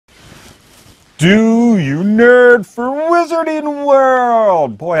Do you nerd for Wizarding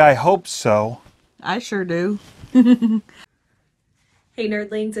World? Boy, I hope so. I sure do. Hey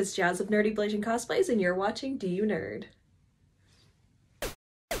nerdlings, it's Jazz of Nerdy Blazing Cosplays and you're watching Do You Nerd?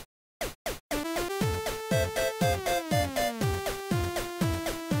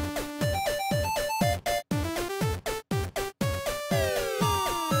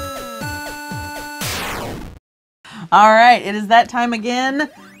 All right, it is that time again.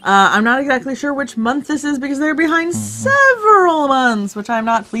 I'm not exactly sure which month this is because they're behind several months, which I'm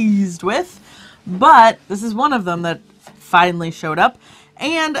not pleased with. But this is one of them that finally showed up.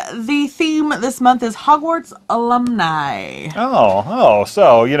 And the theme this month is Hogwarts Alumni. Oh,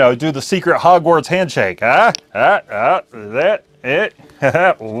 so, you know, do the secret Hogwarts handshake, huh? That it?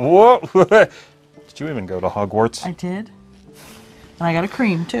 Whoa. Did you even go to Hogwarts? I did. And I got a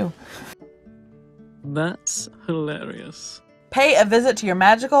cream, too. That's hilarious. Pay a visit to your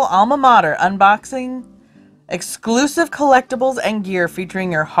magical alma mater, unboxing exclusive collectibles and gear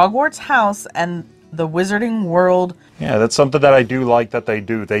featuring your Hogwarts house and the Wizarding World. Yeah, that's something that I do like that they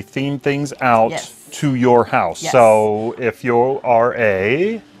do. They theme things out to your house. Yes. So if you are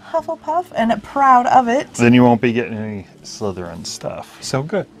a Hufflepuff and proud of it. then you won't be getting any Slytherin stuff. So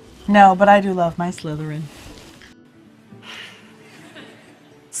good. No, but I do love my Slytherin.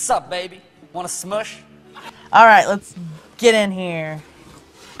 Sup, baby? Want a smush? All right, let's get in here.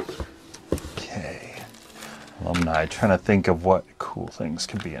 Okay. Alumni, trying to think of what cool things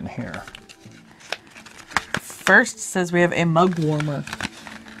could be in here. First says we have a mug warmer.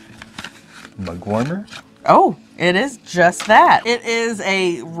 Mug warmer? Oh, it is just that. It is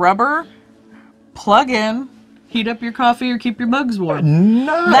a rubber plug-in, heat up your coffee or keep your mugs warm.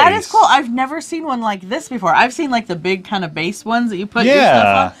 Nice. That is cool. I've never seen one like this before. I've seen like the big kind of base ones that you put your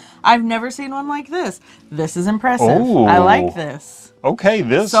stuff on. I've never seen one like this. This is impressive. Ooh. I like this. Okay,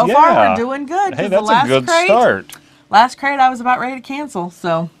 this, So far, we're doing good. Hey, The that's a good start. Last crate, I was about ready to cancel,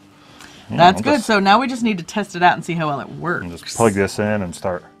 so that's good. So now we just need to test it out and see how well it works. Just plug this in and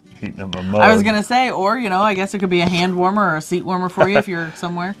start heating up a mug. I was going to say, or, you know, I guess it could be a hand warmer or a seat warmer for you if you're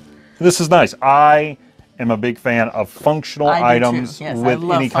somewhere. This is nice. I am a big fan of functional items Yes, with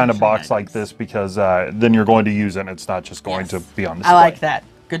any kind of box like this because then you're going to use it and it's not just going to be on display. I like that.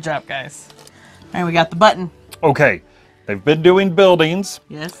 Good job, guys. All right, we got the button. Okay, they've been doing buildings.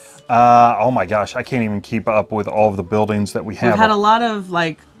 Yes. Oh my gosh, I can't even keep up with all of the buildings that we have. We've had a lot of,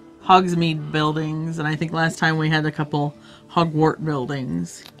 like, Hogsmeade buildings, and I think last time we had a couple Hogwarts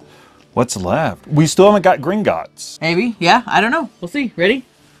buildings. What's left? We still haven't got Gringotts. Maybe. Yeah, I don't know. We'll see. Ready?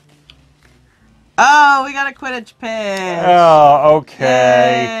 Oh, we got a Quidditch pitch. Oh,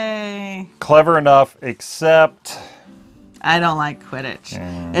 okay. Yay. Clever enough, except I don't like Quidditch.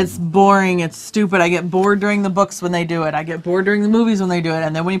 It's boring. It's stupid. I get bored during the books when they do it. I get bored during the movies when they do it.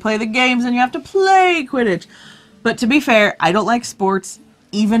 And then when you play the games and you have to play Quidditch. But to be fair, I don't like sports,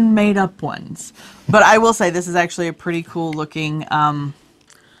 even made up ones. But I will say this is actually a pretty cool looking pin.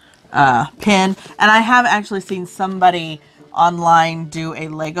 And I have actually seen somebody online do a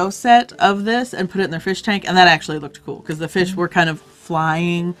Lego set of this and put it in their fish tank. And that actually looked cool because the fish were kind of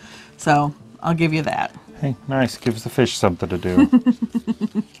flying. So I'll give you that. hey, nice. Gives the fish something to do.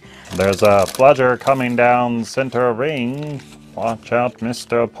 There's a bludger coming down center ring. Watch out,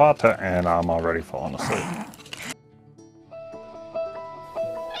 Mr. Potter. And I'm already falling asleep.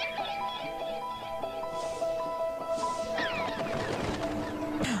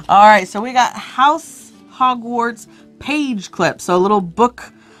 All right, so we got House Hogwarts page clips. So little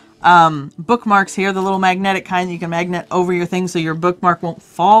bookmarks here, the little magnetic kind that you can magnet over your thing so your bookmark won't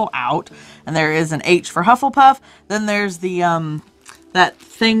fall out. And there is an H for Hufflepuff. Then there's the that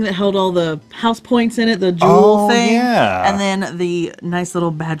thing that held all the house points in it, the jewel thing. Yeah. And then the nice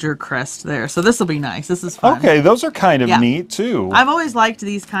little badger crest there. So this will be nice. This is fun. Okay, those are kind of neat too. I've always liked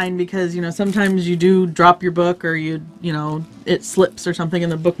these kind because, you know, sometimes you do drop your book or you know, it slips or something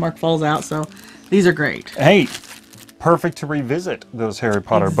and the bookmark falls out. So these are great. Hey, perfect to revisit those Harry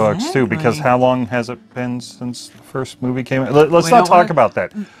Potter books too, because how long has it been since the first movie came out? Let's not talk about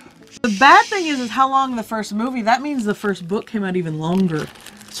that. The bad thing is how long the first movie. That means the first book came out even longer.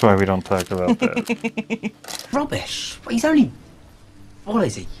 That's why we don't talk about that. Rubbish. Well, he's only... What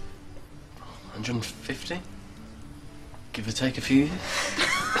is he? 150? Give or take a few years.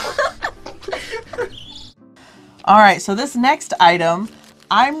 All right, so this next item,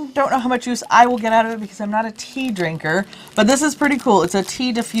 I don't know how much use I will get out of it because I'm not a tea drinker, but this is pretty cool. It's a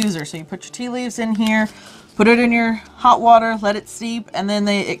tea diffuser. So you put your tea leaves in here, put it in your hot water, let it steep, and then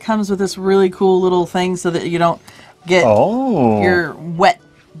it comes with this really cool little thing so that you don't get your wet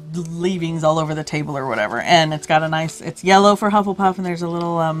leavings all over the table or whatever. And it's got a nice, it's yellow for Hufflepuff, and there's a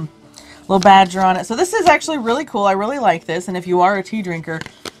little little badger on it. So this is actually really cool. I really like this. And if you are a tea drinker,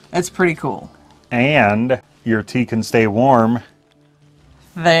 it's pretty cool. And your tea can stay warm.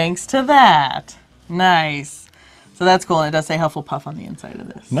 Thanks to that. Nice. So that's cool. And it does say Hufflepuff on the inside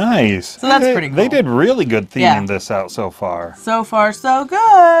of this. Nice. So that's pretty cool. They did really good theming this out so far. So far, so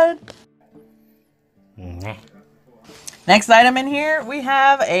good. Next item in here, we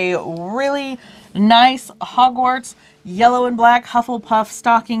have a really nice Hogwarts yellow and black Hufflepuff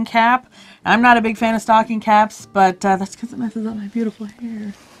stocking cap. I'm not a big fan of stocking caps, but that's because it messes up my beautiful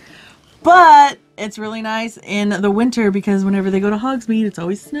hair. But it's really nice in the winter because whenever they go to Hogsmeade, it's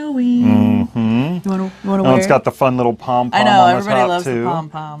always snowing. You want to wear it's got the fun little pom-pom I know, on the everybody top loves too. the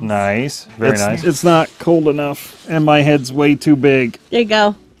pom-poms. Nice. Very nice. It's not cold enough, and my head's way too big. There you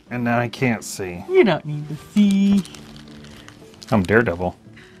go. And now I can't see. You don't need to see. I'm Daredevil.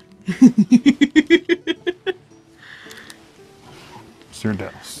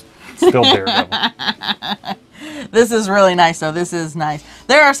 Still Daredevil. This is really nice, though. This is nice.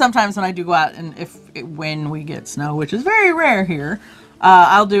 There are some times when I do go out, and when we get snow, which is very rare here,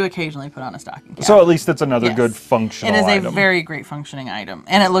 I'll do occasionally put on a stocking cap. So at least it's another good functional item. It is a very great functioning item,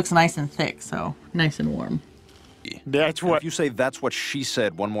 and it looks nice and thick, so nice and warm. That's what. If you say that's what she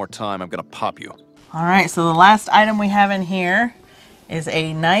said one more time, I'm gonna pop you. All right, so the last item we have in here is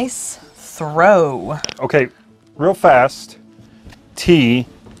a nice throw. Okay, real fast. Tea,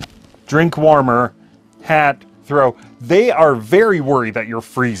 drink warmer, hat, throw. They are very worried that you're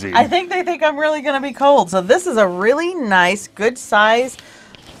freezing. I think they think I'm really going to be cold. So this is a really nice, good size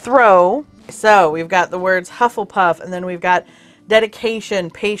throw. So we've got the words Hufflepuff, and then we've got dedication,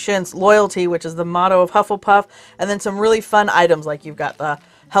 patience, loyalty, which is the motto of Hufflepuff, and then some really fun items like you've got the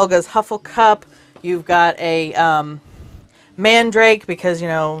Helga's Huffle Cup, you've got a Mandrake because, you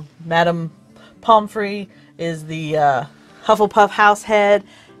know, Madame Pomfrey is the Hufflepuff house head,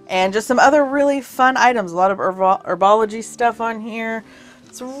 and just some other really fun items. A lot of herbology stuff on here.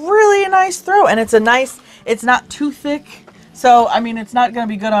 It's really a nice throw, and it's not too thick. So, I mean, it's not going to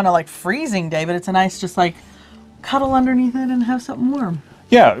be good on a, like, freezing day, but it's a nice just, like, cuddle underneath it and have something warm.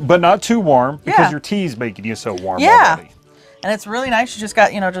 Yeah, but not too warm because your tea's making you so warm already. And it's really nice. You just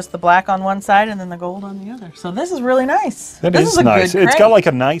got, you know, just the black on one side and then the gold on the other. So this is really nice. This is nice. It's got like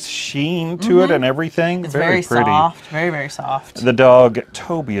a nice sheen to it and everything. It's very pretty. Soft. Very, very soft. The dog,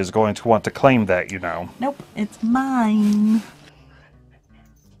 Toby, is going to want to claim that, you know. Nope, it's mine.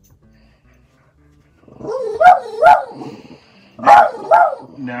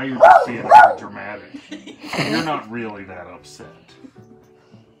 Now you're just being more dramatic. You're not really that upset.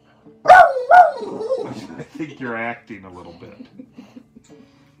 I think you're acting a little bit.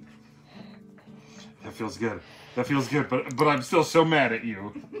 That feels good. That feels good, but I'm still so mad at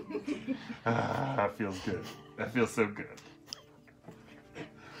you. That feels good. That feels so good.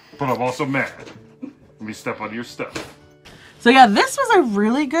 But I'm also mad. Let me step on your stuff. So yeah, this was a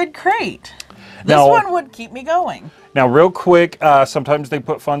really good crate. This one would keep me going. Now, real quick, sometimes they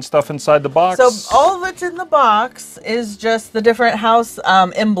put fun stuff inside the box. So all that's in the box is just the different house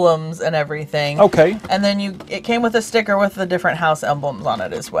emblems and everything. Okay. And then it came with a sticker with the different house emblems on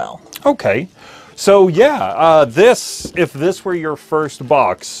it as well. Okay. So yeah, if this were your first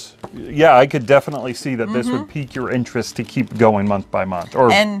box, yeah, I could definitely see that this would pique your interest to keep going month by month or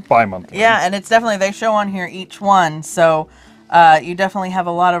bi-monthly. Yeah, and it's definitely, they show on here each one. So you definitely have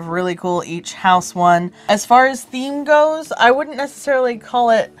a lot of really cool each house one. As far as theme goes, I wouldn't necessarily call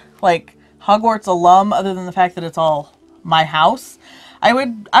it like Hogwarts alum, other than the fact that it's all my house. I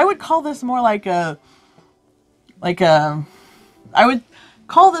would call this more I would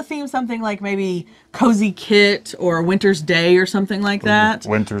call the theme something like maybe Cozy Kit or Winter's Day or something like that.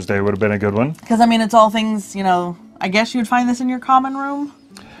 Winter's Day would have been a good one. Because I mean, it's all things, you know, I guess you'd find this in your common room.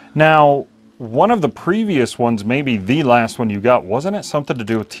 Now, one of the previous ones, maybe the last one you got, wasn't it something to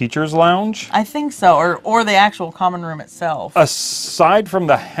do with Teacher's Lounge? I think so, or the actual common room itself. Aside from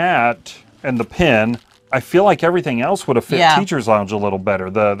the hat and the pin, I feel like everything else would have fit Teacher's Lounge a little better.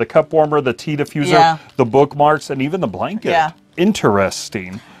 The cup warmer, the tea diffuser, the bookmarks, and even the blanket. Yeah.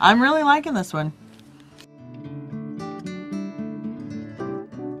 Interesting. I'm really liking this one.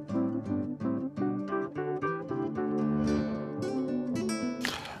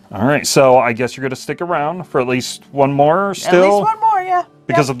 All right, so I guess you're going to stick around for at least one more still? At least one more, yeah.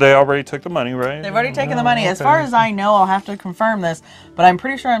 Because they already took the money, right? They've already taken the money. As far as I know, I'll have to confirm this, but I'm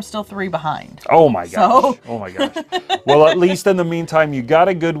pretty sure I'm still 3 behind. Oh my gosh. Oh my gosh. Well, at least in the meantime, you got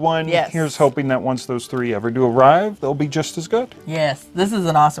a good one. Yes. Here's hoping that once those 3 ever do arrive, they'll be just as good. Yes, this is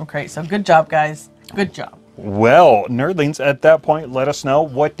an awesome crate. So good job, guys. Good job. Well, nerdlings, at that point, let us know,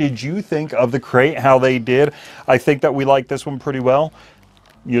 what did you think of the crate, how they did? I think that we liked this one pretty well.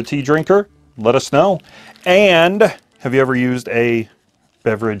 you a tea drinker? Let us know. And have you ever used a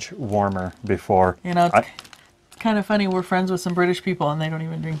beverage warmer before? You know, it's kind of funny. We're friends with some British people and they don't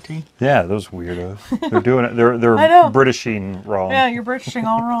even drink tea. Yeah, those weirdos. They're doing it. They're Britishing wrong. Yeah, you're Britishing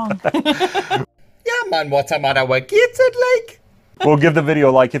all wrong. Yeah, man, what's a matter with kids like? Well, give the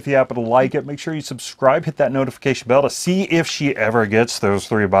video a like if you happen to like it. Make sure you subscribe, hit that notification bell to see if she ever gets those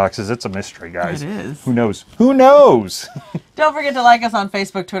 3 boxes. It's a mystery, guys. It is. Who knows? Who knows? Don't forget to like us on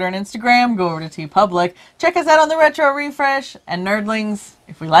Facebook, Twitter, and Instagram. Go over to TeePublic. Check us out on the Retro Refresh. And Nerdlings,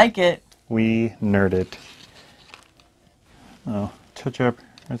 if we like it. We nerd it. Oh, touch up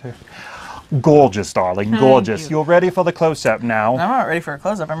right there. Gorgeous, darling. Gorgeous. You're ready for the close-up now. I'm not ready for a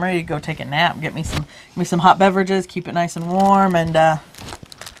close-up. I'm ready to go take a nap. Get me some hot beverages. Keep it nice and warm. And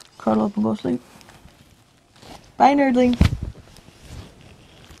cuddle up and go sleep. Bye, Nerdling.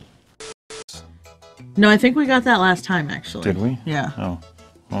 No, I think we got that last time, actually. Did we? Yeah. Oh,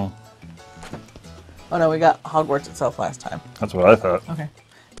 well. Oh, no, we got Hogwarts itself last time. That's what I thought. Okay.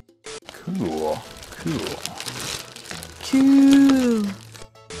 Cool. Cool. Cool.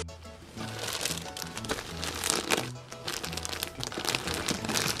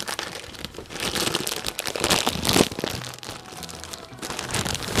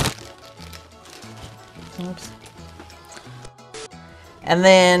 Oops. And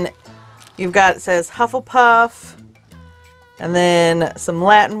then you've got, it says Hufflepuff, and then some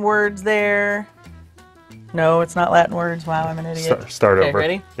Latin words there. No, it's not Latin words. Wow, I'm an idiot. Start okay, over.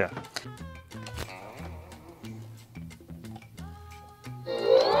 Ready? Yeah.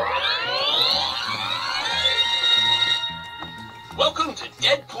 Welcome to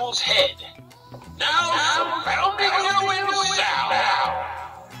Deadpool's Head. Now, some founding heroine sound.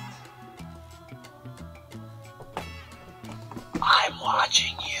 I'm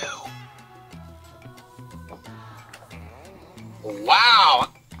watching you. Wow.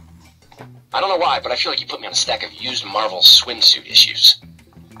 I don't know why, but I feel like you put me on a stack of used Marvel swimsuit issues.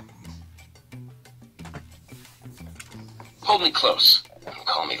 Hold me close and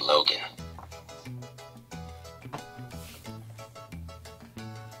call me Logan.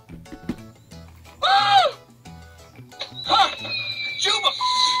 Ah! Ha! Juba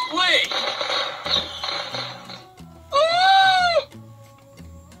Lee!